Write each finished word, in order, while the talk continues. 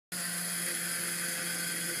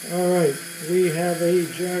Alright, we have a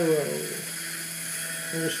gyro.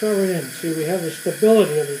 We'll start right in. See, we have the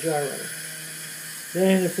stability of the gyro.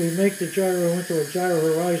 Then if we make the gyro into a gyro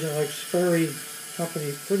horizon like Sperry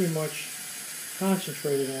Company pretty much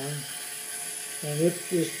concentrated on, and if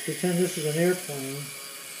this, pretend this is an airplane,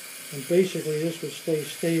 and basically this would stay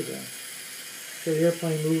stable. So the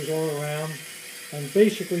airplane moves all around, and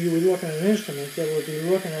basically you would look at an instrument that would be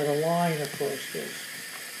looking at a line across this,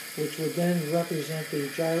 which would then represent the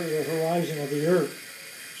gyro, the horizon of the Earth.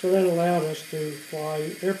 So that allowed us to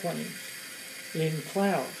fly airplanes in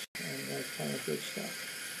clouds, and that's kind of good stuff.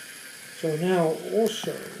 So now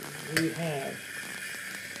also we have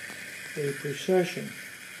a precession,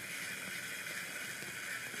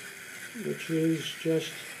 which is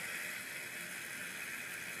just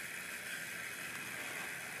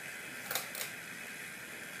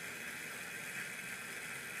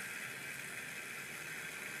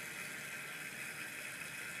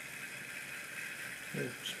we'll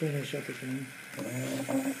spin this up again.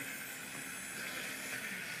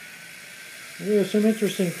 There are some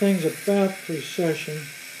interesting things about precession,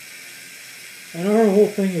 and our whole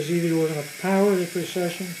thing is either we're going to power the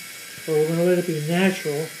precession or we're going to let it be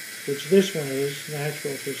natural, which this one is,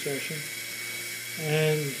 natural precession,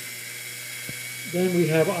 and then we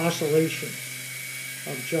have oscillation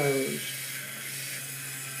of gyros.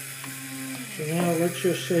 So now let's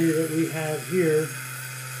just say that we have here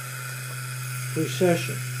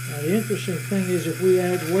precession. Now the interesting thing is if we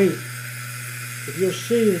add weight, if you'll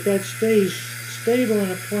see that that stays stable in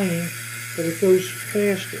a plane, but it goes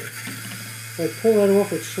faster. If I pull that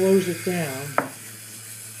off, it slows it down,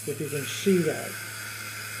 if you can see that.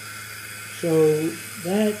 So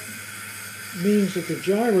that means that the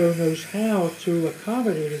gyro knows how to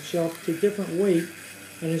accommodate itself to different weight,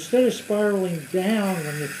 and instead of spiraling down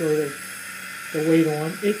when you throw the weight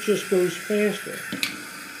on, it just goes faster.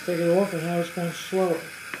 Take it off and now it's going slower.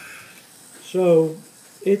 So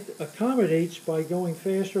it accommodates by going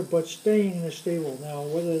faster but staying in a stable. Now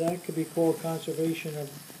whether that could be called conservation of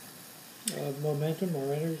momentum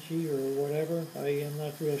or energy or whatever, I am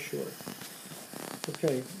not real sure.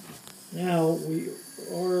 Okay, now we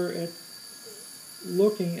are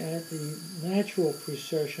looking at the natural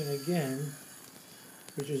precession again,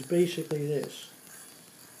 which is basically this.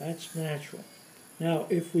 That's natural. Now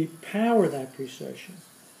if we power that precession,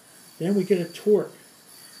 then we get a torque.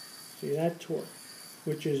 See that torque,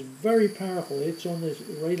 which is very powerful. It's on this,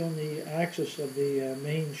 right on the axis of the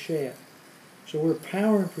main shaft. So we're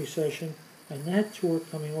powering precession, and that torque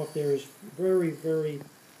coming off there is very, very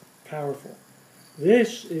powerful.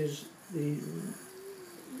 This is the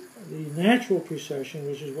natural precession,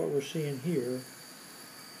 which is what we're seeing here,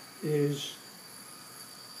 is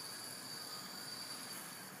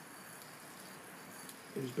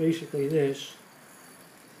basically this.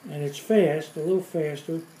 And it's fast, a little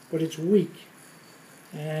faster, but it's weak.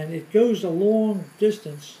 And it goes a long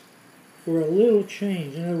distance for a little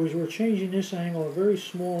change. In other words, we're changing this angle a very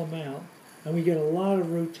small amount, and we get a lot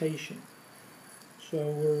of rotation.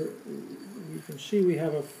 So you can see we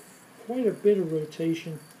have quite a bit of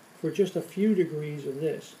rotation for just a few degrees of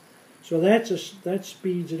this. So that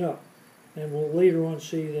speeds it up. And we'll later on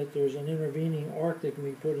see that there's an intervening arc that can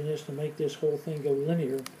be put in this to make this whole thing go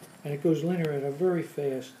linear. And it goes linear at a very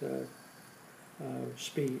fast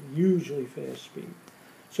speed, hugely fast speed.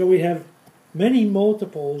 So we have many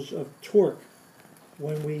multiples of torque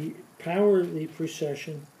when we power the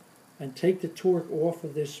precession and take the torque off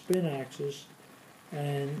of this spin axis,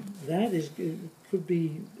 and that could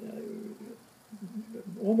be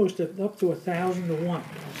almost up to 1,000 to 1.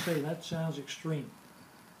 I'll say that sounds extreme.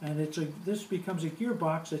 And this becomes a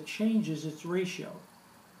gearbox that changes its ratio.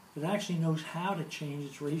 It actually knows how to change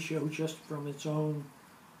its ratio just from its own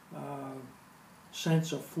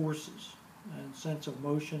sense of forces and sense of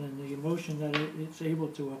motion and the emotion that it's able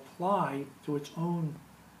to apply to its own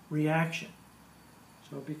reaction.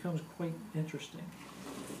 So it becomes quite interesting.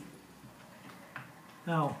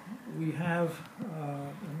 Now we have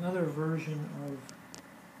another version of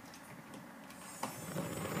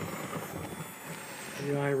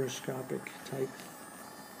gyroscopic type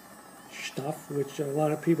stuff, which a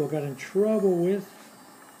lot of people got in trouble with,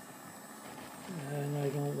 and I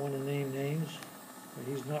don't want to name names,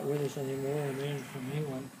 but he's not with us anymore. A man from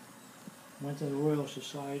England went to the Royal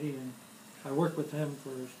Society, and I worked with him for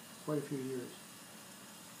quite a few years,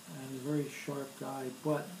 and a very sharp guy,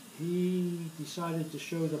 but he decided to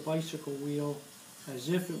show the bicycle wheel as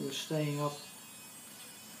if it was staying up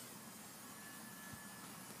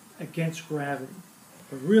against gravity,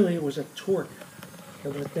 but really it was a torque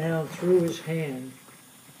that went down through his hand,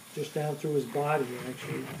 just down through his body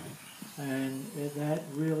actually, and that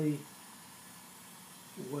really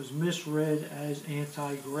was misread as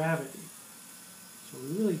anti-gravity. So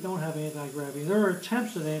we really don't have anti-gravity. There are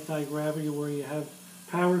attempts at anti-gravity where you have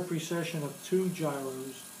powered precession of 2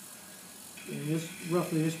 gyros in this,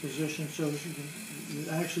 roughly this position, so you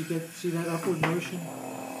actually see that upward motion.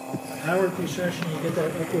 Powered precession, you get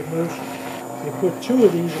that upward motion. You put 2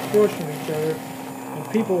 of these across from each other,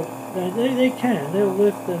 and people, they'll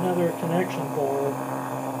lift another connection bar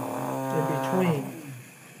in between.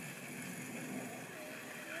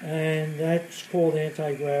 And that's called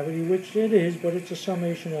anti-gravity, which it is, but it's a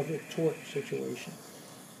summation of a torque situation.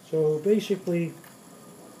 So basically,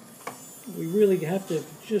 we really have to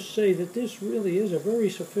just say that this really is a very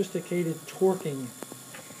sophisticated torquing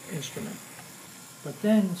instrument. But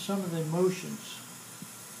then some of the motions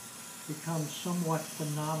become somewhat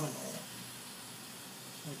phenomenal.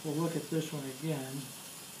 Like we'll look at this one again.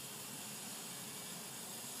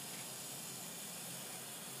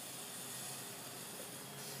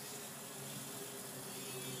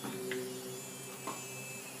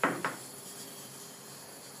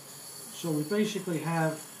 So we basically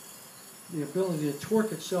have the ability to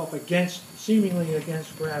torque itself seemingly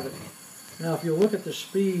against gravity. Now if you look at the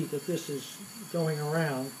speed that this is going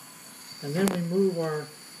around, and then we move our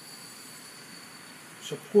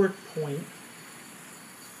support point,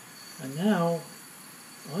 and now,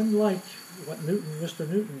 unlike what Mr.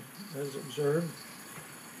 Newton has observed,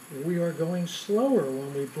 we are going slower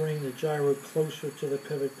when we bring the gyro closer to the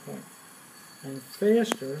pivot point, and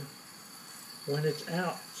faster when it's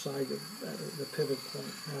outside the pivot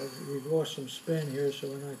point. Now, we've lost some spin here, so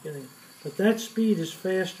we're not getting, but that speed is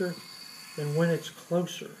faster than when it's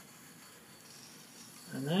closer.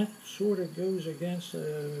 And that sort of goes against, I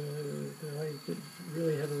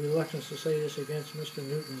really have a reluctance to say this, against Mr.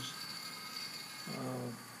 Newton's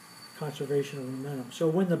conservation of momentum. So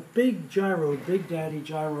when the big gyro, Big Daddy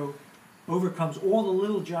gyro, overcomes all the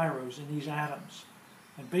little gyros in these atoms,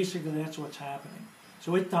 and basically that's what's happening.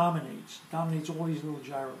 So it dominates all these little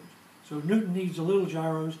gyros. So Newton needs the little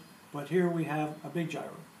gyros, but here we have a big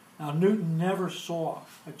gyro. Now Newton never saw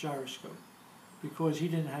a gyroscope because he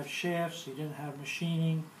didn't have shafts, he didn't have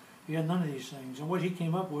machining, he had none of these things. And what he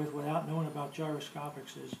came up with without knowing about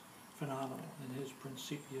gyroscopics is phenomenal in his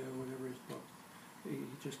Principia, or whatever his book. He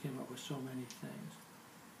just came up with so many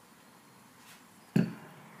things.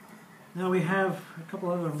 Now we have a couple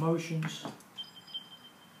other motions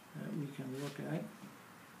that we can look at.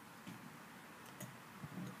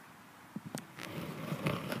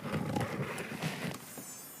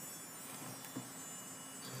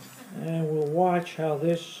 And we'll watch how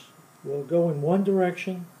this will go in one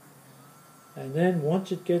direction, and then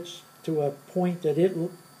once it gets to a point that it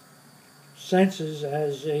senses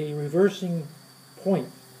as a reversing point,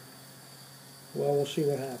 well, we'll see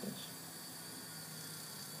what happens.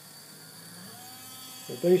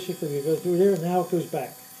 So basically we go through there, and now it goes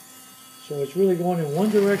back. So it's really going in one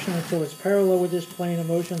direction until it's parallel with this plane of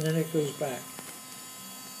motion, then it goes back.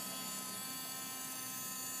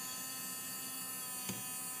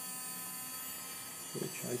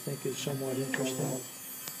 Which I think is somewhat interesting.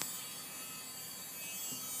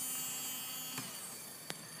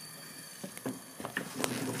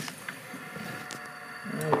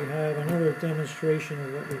 Now we have another demonstration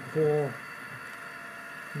of what we call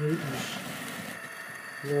Newton's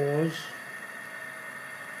laws.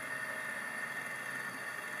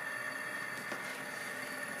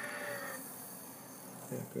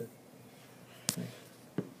 Yeah, good. Thanks.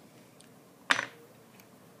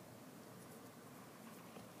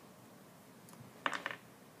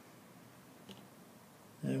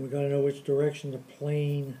 And we've got to know which direction the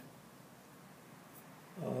plane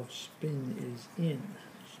of spin is in.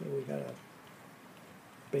 So we got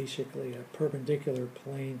basically a perpendicular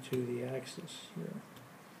plane to the axis here.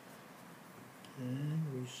 And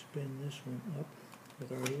we spin this one up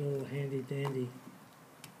with our little handy dandy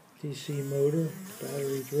DC motor,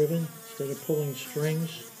 battery driven, instead of pulling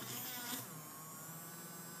strings.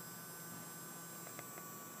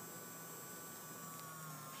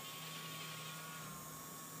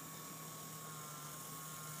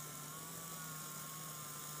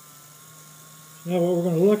 Now what we're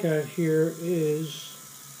going to look at here is,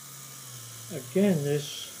 again,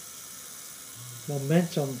 this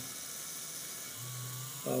momentum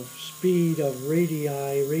of speed of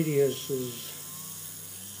radiuses.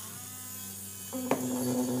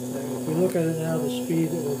 If we look at it now, the speed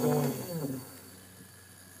that we're going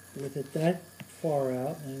with it that far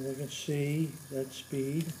out, and we can see that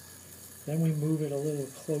speed. Then we move it a little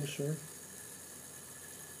closer.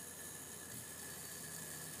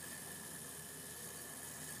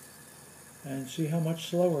 and see how much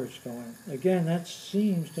slower it's going. Again, that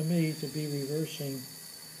seems to me to be reversing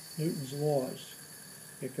Newton's laws.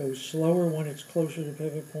 It goes slower when it's closer to the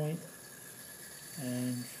pivot point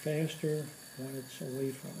and faster when it's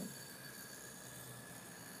away from it.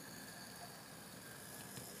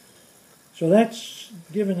 So that's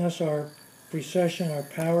given us our precession, our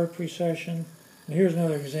power precession. And here's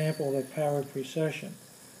another example of that power precession.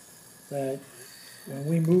 That when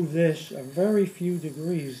we move this a very few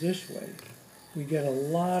degrees this way, we get a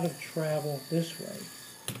lot of travel this way.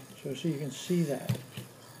 So you can see that.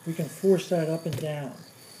 We can force that up and down.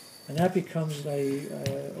 And that becomes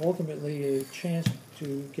ultimately a chance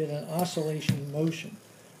to get an oscillation motion.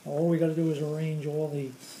 Now, all we got to do is arrange all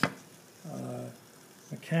the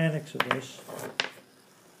mechanics of this.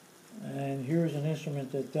 And here's an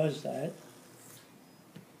instrument that does that.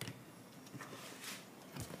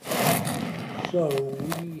 So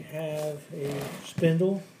we have a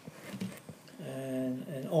spindle and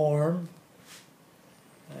an arm,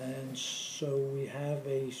 and so we have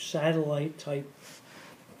a satellite type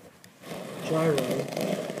gyro,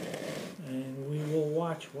 and we will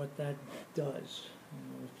watch what that does. And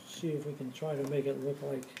we'll see if we can try to make it look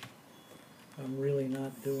like I'm really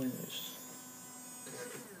not doing this.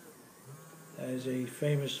 As a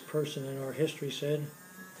famous person in our history said,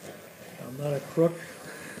 I'm not a crook.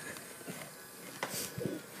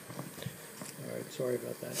 Alright, sorry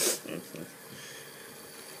about that.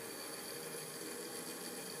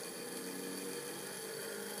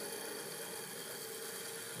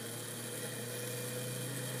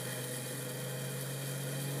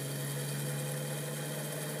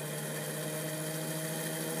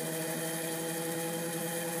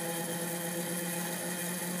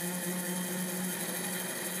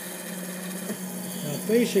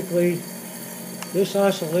 Basically, this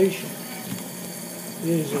oscillation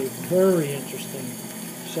is a very interesting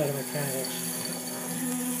set of mechanics.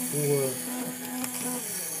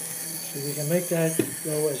 So we can make that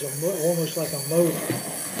go as almost like a motor.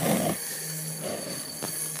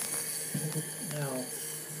 Now,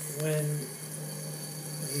 when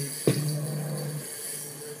we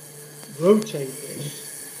rotate this,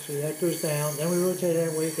 see that goes down, then we rotate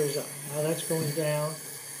that way, it goes up. Now that's going down.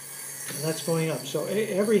 And that's going up. So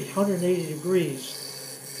every 180 degrees,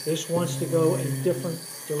 this wants to go a different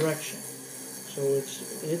direction. So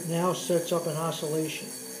it now sets up an oscillation.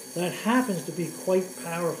 That happens to be quite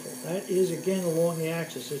powerful. That is, again, along the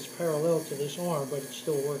axis. It's parallel to this arm, but it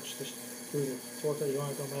still works through the torque of the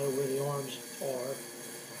arm, no matter where the arms are.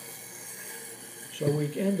 So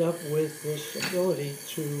we end up with this ability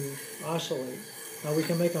to oscillate. Now we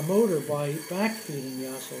can make a motor by backfeeding the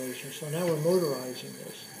oscillation. So now we're motorizing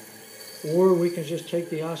this. Or we can just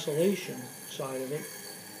take the oscillation side of it,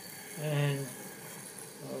 and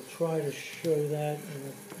I'll try to show that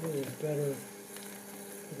in a little better,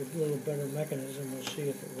 with a little better mechanism. We'll see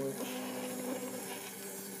if it works.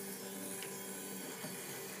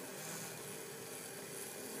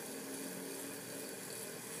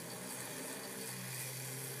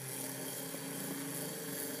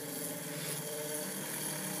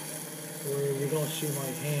 Where you don't see my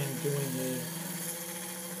hand doing the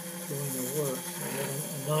work. I have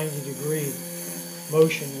a 90-degree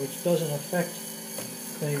motion, which doesn't affect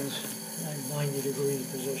things at 90-degree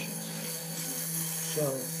positions. So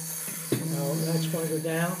now that's going to go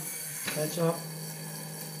down, that's up,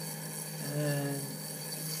 and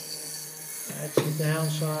that's the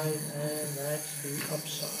downside, and that's the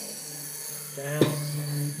upside. Down,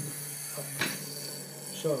 up.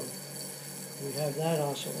 So we have that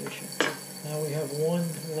oscillation. Now we have one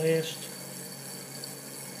last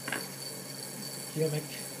gimmick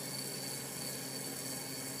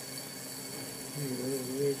here,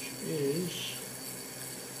 which is...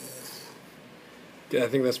 Yeah, I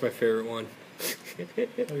think that's my favorite one.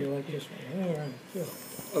 Oh, you like this one? All right, good.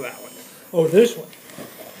 Oh, that one. Oh, this one.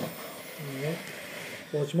 Yeah.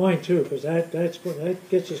 Well, it's mine too, because that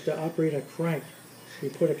gets us to operate a crank. We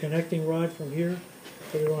put a connecting rod from here,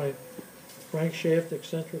 put it on a crankshaft,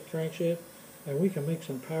 eccentric crankshaft, and we can make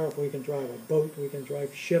some powerful. We can drive a boat, we can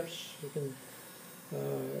drive ships, we can.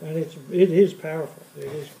 And it is powerful. It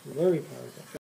is very powerful.